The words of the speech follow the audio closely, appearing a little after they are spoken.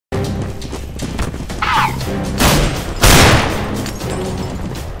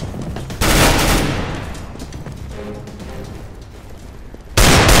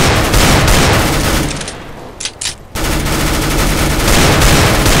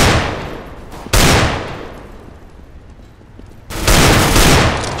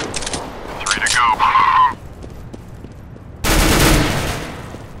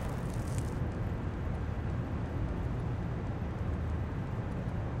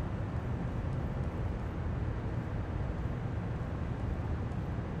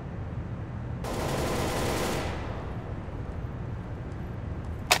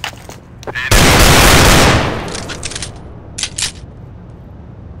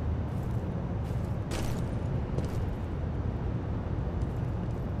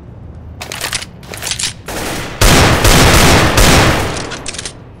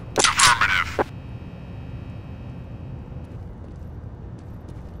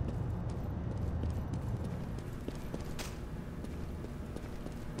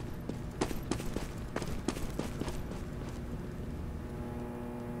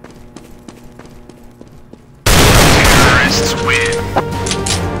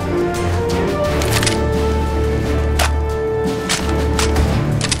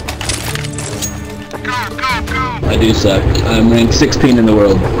do suck. I'm ranked 16 in the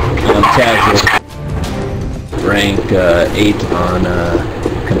world on casual. Rank 8 on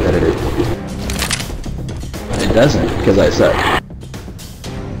competitive. It doesn't, because I suck.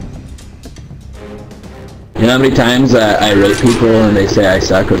 You know how many times I rate people and they say I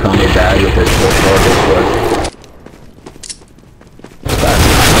suck or call me bad with their score?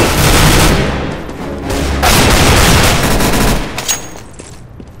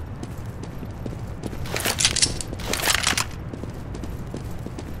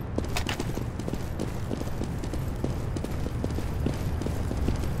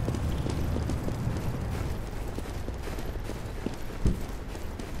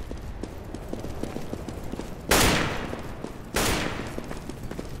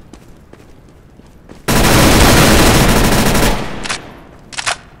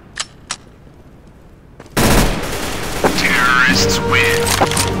 Win.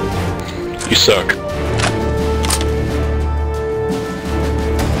 You suck.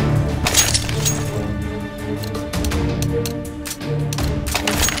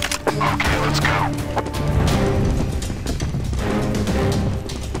 Okay, let's go.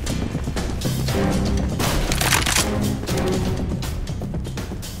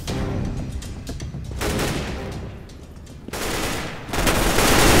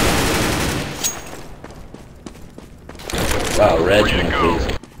 Wow, Reg, please.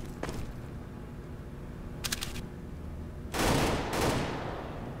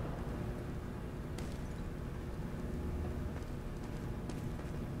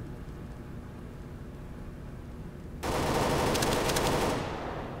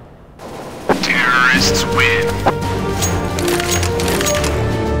 Terrorists win.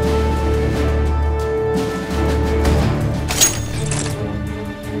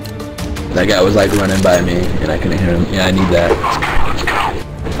 That guy was like running by me and I couldn't hear him. Yeah, I need that. Let's go.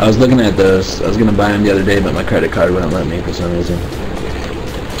 I was looking at those. I was gonna buy them the other day, but my credit card wouldn't let me for some reason.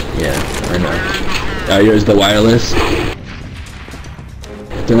 Yeah, I know. Are yours the wireless?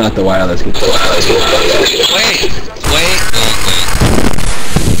 They're not the wireless. Get the wireless. Wait.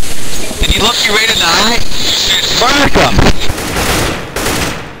 Did you look you right in the eye? Mark him!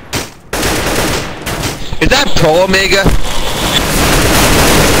 Is that Pro Omega?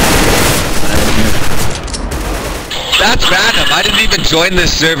 That's random. I didn't even join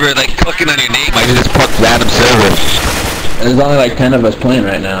this server, like, clicking on your name. I just put random server. There's only like 10 of us playing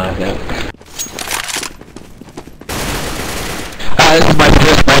right now, I think. This is my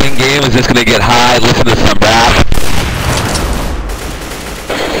first morning game. Is just gonna get high, listen to some rap.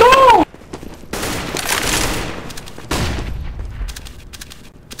 No!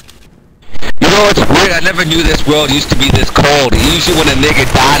 You know what's weird? I never knew this world used to be this cold. Usually when a nigga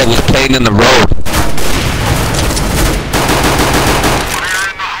died, it was playing in the road.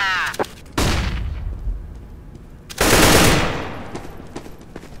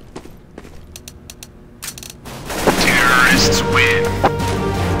 Terrorists win.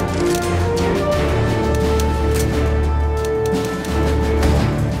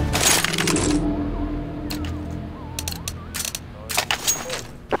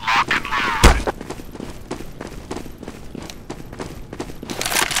 Lock and load.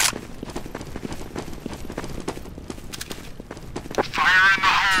 Fire in the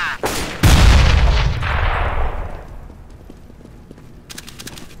hole.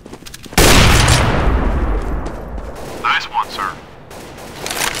 Nice one, sir.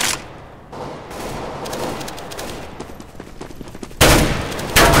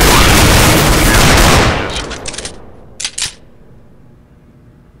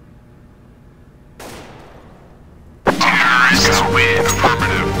 Terrorists win.